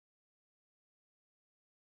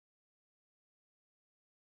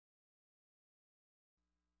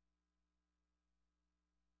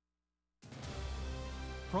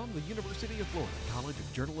from the University of Florida College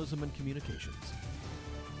of Journalism and Communications.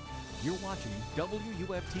 You're watching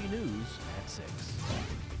WUFT News at 6.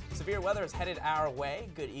 Severe weather is headed our way.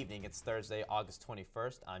 Good evening. It's Thursday, August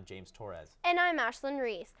 21st. I'm James Torres. And I'm Ashlyn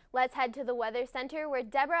Reese. Let's head to the Weather Center where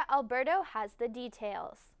Deborah Alberto has the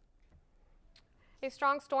details. A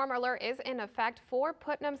strong storm alert is in effect for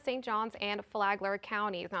Putnam, St. Johns, and Flagler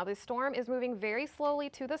counties. Now, this storm is moving very slowly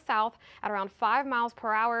to the south at around 5 miles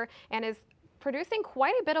per hour and is producing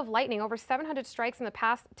quite a bit of lightning, over 700 strikes in the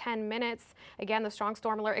past 10 minutes. Again, the strong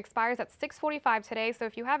storm alert expires at 6:45 today, so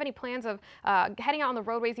if you have any plans of heading out on the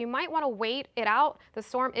roadways, you might want to wait it out. The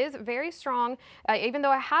storm is very strong. Even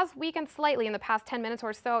though it has weakened slightly in the past 10 minutes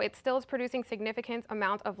or so, it still is producing significant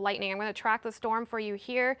amount of lightning. I'm going to track the storm for you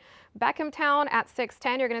here. Beckhamtown at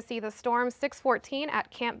 6:10, you're going to see the storm. 6:14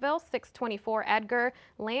 at Campville, 6:24 Edgar,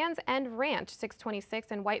 Lands End Ranch,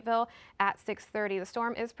 6:26 in Whiteville at 6:30. The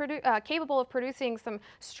storm is capable of producing some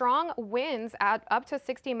strong winds at up to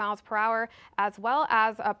 60 miles per hour, as well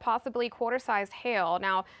as possibly quarter-sized hail.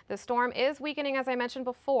 Now, the storm is weakening, as I mentioned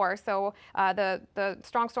before, so the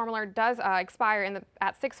strong storm alert does expire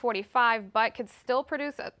at 6:45, but could still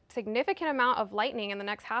produce a significant amount of lightning in the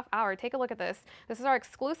next half hour. Take a look at this. This is our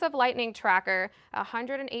exclusive lightning tracker.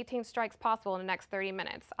 118 strikes possible in the next 30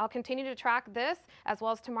 minutes. I'll continue to track this as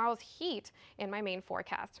well as tomorrow's heat in my main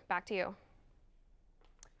forecast. Back to you.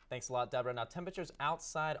 Thanks a lot, Deborah. Now, temperatures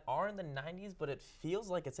outside are in the 90s, but it feels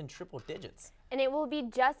like it's in triple digits. And it will be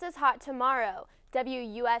just as hot tomorrow.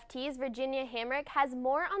 WUFT's Virginia Hamrick has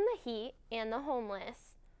more on the heat and the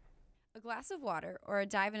homeless. A glass of water or a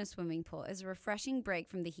dive in a swimming pool is a refreshing break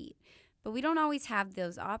from the heat, but we don't always have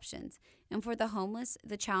those options. And for the homeless,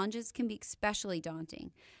 the challenges can be especially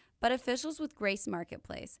daunting. But officials with Grace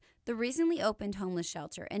Marketplace, the recently opened homeless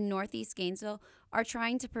shelter in Northeast Gainesville, are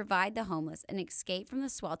trying to provide the homeless an escape from the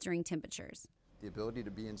sweltering temperatures. The ability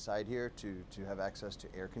to be inside here, to have access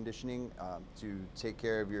to air conditioning, to take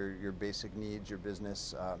care of your basic needs, your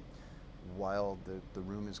business, while the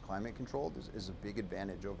room is climate controlled is a big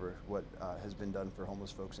advantage over what has been done for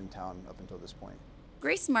homeless folks in town up until this point.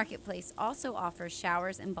 Grace Marketplace also offers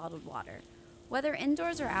showers and bottled water. Whether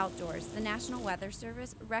indoors or outdoors, the National Weather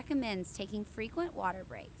Service recommends taking frequent water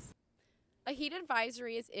breaks. A heat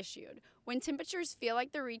advisory is issued when temperatures feel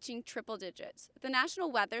like they're reaching triple digits. The National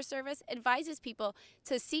Weather Service advises people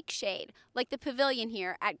to seek shade, like the pavilion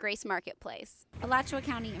here at Grace Marketplace. Alachua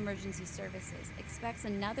County Emergency Services expects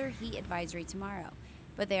another heat advisory tomorrow,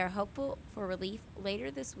 but they are hopeful for relief later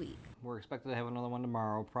this week. We're expected to have another one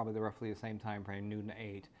tomorrow, probably roughly the same time frame, noon to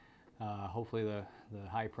 8. Hopefully the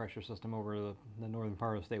high pressure system over the northern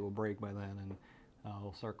part of the state will break by then, and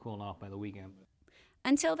we'll start cooling off by the weekend.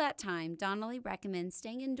 Until that time, Donnelly recommends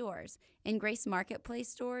staying indoors, and Grace Marketplace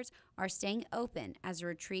stores are staying open as a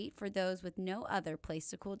retreat for those with no other place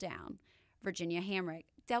to cool down. Virginia Hamrick,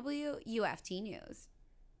 WUFT News.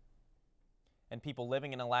 And people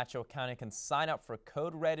living in Alachua County can sign up for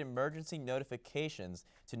Code Red emergency notifications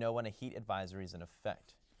to know when a heat advisory is in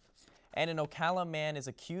effect. And an Ocala man is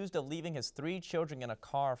accused of leaving his 3 children in a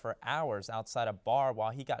car for hours outside a bar while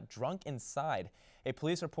he got drunk inside. A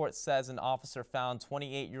police report says an officer found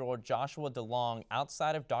 28-year-old Joshua DeLong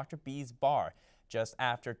outside of Dr. B's bar just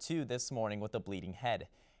after 2 this morning with a bleeding head.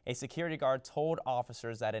 A security guard told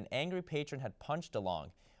officers that an angry patron had punched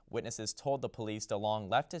DeLong. Witnesses told the police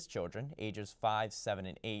DeLong left his children, ages 5, 7,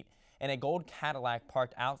 and 8, in a gold Cadillac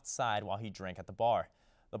parked outside while he drank at the bar.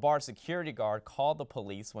 The bar security guard called the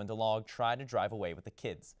police when DeLong tried to drive away with the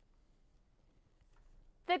kids.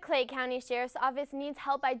 The Clay County Sheriff's Office needs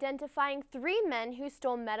help identifying 3 men who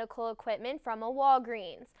stole medical equipment from a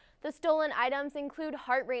Walgreens. The stolen items include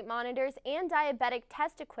heart rate monitors and diabetic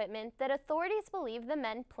test equipment that authorities believe the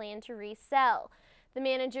men plan to resell. The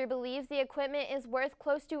manager believes the equipment is worth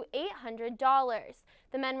close to $800.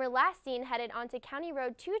 The men were last seen headed onto County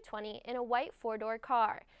Road 220 in a white 4-door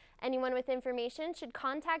car. Anyone with information should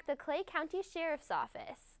contact the Clay County Sheriff's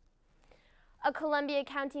Office. A Columbia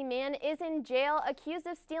County man is in jail accused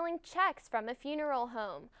of stealing checks from a funeral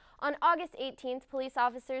home. On August 18th, police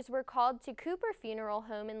officers were called to Cooper Funeral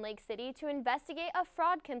Home in Lake City to investigate a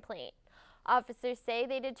fraud complaint. Officers say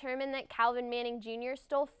they determined that Calvin Manning Jr.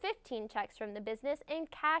 stole 15 checks from the business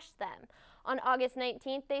and cashed them. On August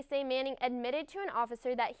 19th, they say Manning admitted to an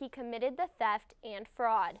officer that he committed the theft and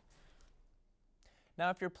fraud.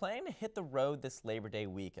 Now, if you're planning to hit the road this Labor Day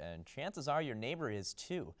weekend, chances are your neighbor is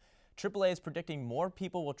too. AAA is predicting more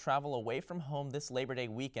people will travel away from home this Labor Day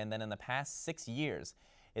weekend than in the past 6 years.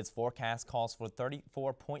 Its forecast calls for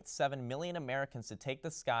 34.7 million Americans to take the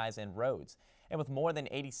skies and roads. And with more than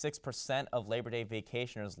 86% of Labor Day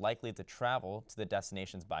vacationers likely to travel to the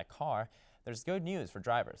destinations by car, there's good news for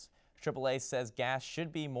drivers. AAA says gas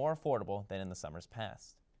should be more affordable than in the summers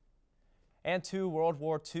past. And 2 World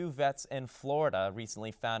War II vets in Florida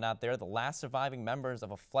recently found out they're the last surviving members of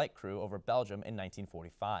a flight crew over Belgium in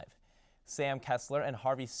 1945. Sam Kessler and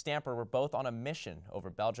Harvey Stamper were both on a mission over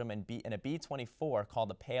Belgium in a B-24 called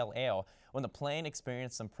the Pale Ale. When the plane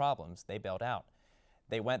experienced some problems, they bailed out.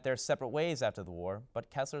 They went their separate ways after the war, but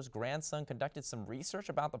Kessler's grandson conducted some research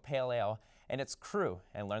about the Pale Ale and its crew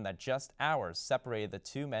and learned that just hours separated the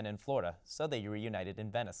 2 men in Florida, so they reunited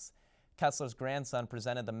in Venice. Kessler's grandson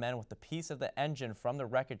presented the men with the piece of the engine from the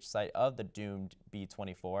wreckage site of the doomed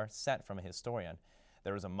B-24 sent from a historian.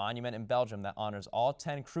 There is a monument in Belgium that honors all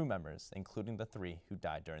 10 crew members, including the 3 who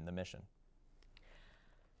died during the mission.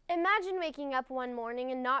 Imagine waking up one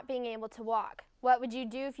morning and not being able to walk. What would you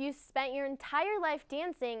do if you spent your entire life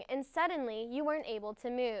dancing and suddenly you weren't able to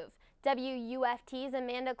move? WUFT's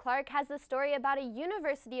Amanda Clark has the story about a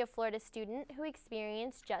University of Florida student who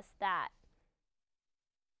experienced just that.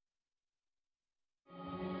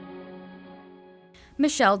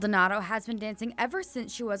 Michelle Donato has been dancing ever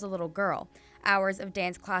since she was a little girl. Hours of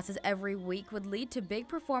dance classes every week would lead to big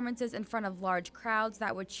performances in front of large crowds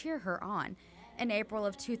that would cheer her on. In April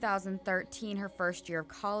of 2013, her first year of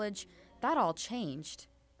college, that all changed.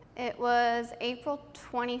 It was April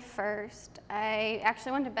 21st. I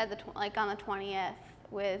actually went to bed on the 20th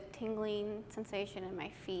with tingling sensation in my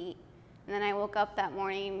feet. And then I woke up that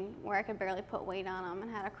morning where I could barely put weight on them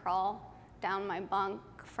and had to crawl down my bunk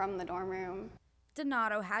from the dorm room.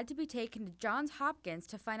 Donato had to be taken to Johns Hopkins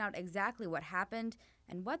to find out exactly what happened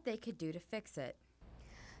and what they could do to fix it.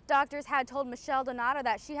 Doctors had told Michelle Donato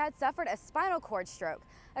that she had suffered a spinal cord stroke.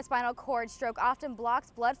 A spinal cord stroke often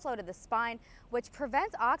blocks blood flow to the spine, which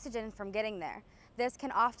prevents oxygen from getting there. This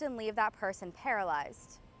can often leave that person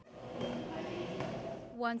paralyzed.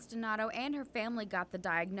 Once Donato and her family got the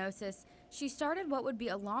diagnosis, she started what would be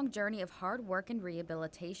a long journey of hard work and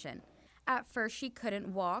rehabilitation. At first, she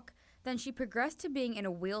couldn't walk. Then she progressed to being in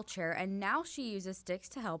a wheelchair, and now she uses sticks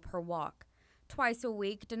to help her walk. Twice a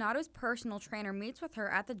week, Donato's personal trainer meets with her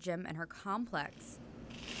at the gym in her complex.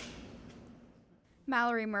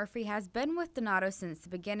 Mallory Murphy has been with Donato since the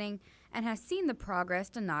beginning and has seen the progress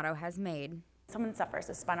Donato has made. Someone suffers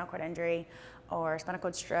a spinal cord injury or spinal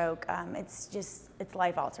cord stroke, it's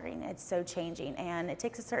life altering. It's so changing, and it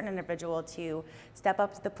takes a certain individual to step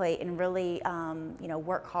up to the plate and really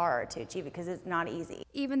work hard to achieve it, because it's not easy.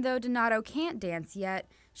 Even though Donato can't dance yet,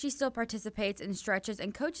 she still participates in stretches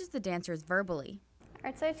and coaches the dancers verbally.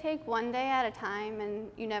 I'd say take one day at a time, and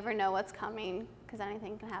you never know what's coming because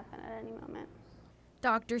anything can happen at any moment.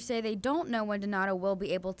 Doctors say they don't know when Donato will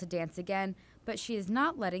be able to dance again, but she is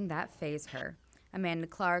not letting that faze her. Amanda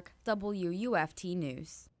Clark, WUFT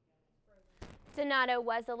News. Donato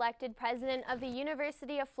was elected president of the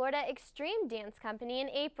University of Florida Extreme Dance Company in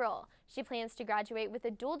April. She plans to graduate with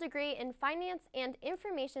a dual degree in Finance and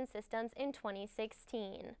Information Systems in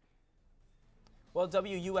 2016. Well,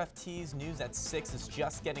 WUFT's News at 6 is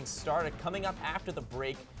just getting started. Coming up after the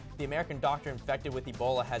break, the American doctor infected with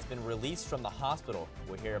Ebola has been released from the hospital.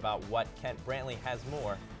 We'll hear about what Kent Brantley has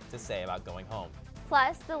more to say about going home.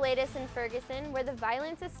 Plus, the latest in Ferguson, where the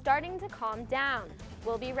violence is starting to calm down.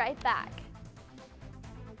 We'll be right back.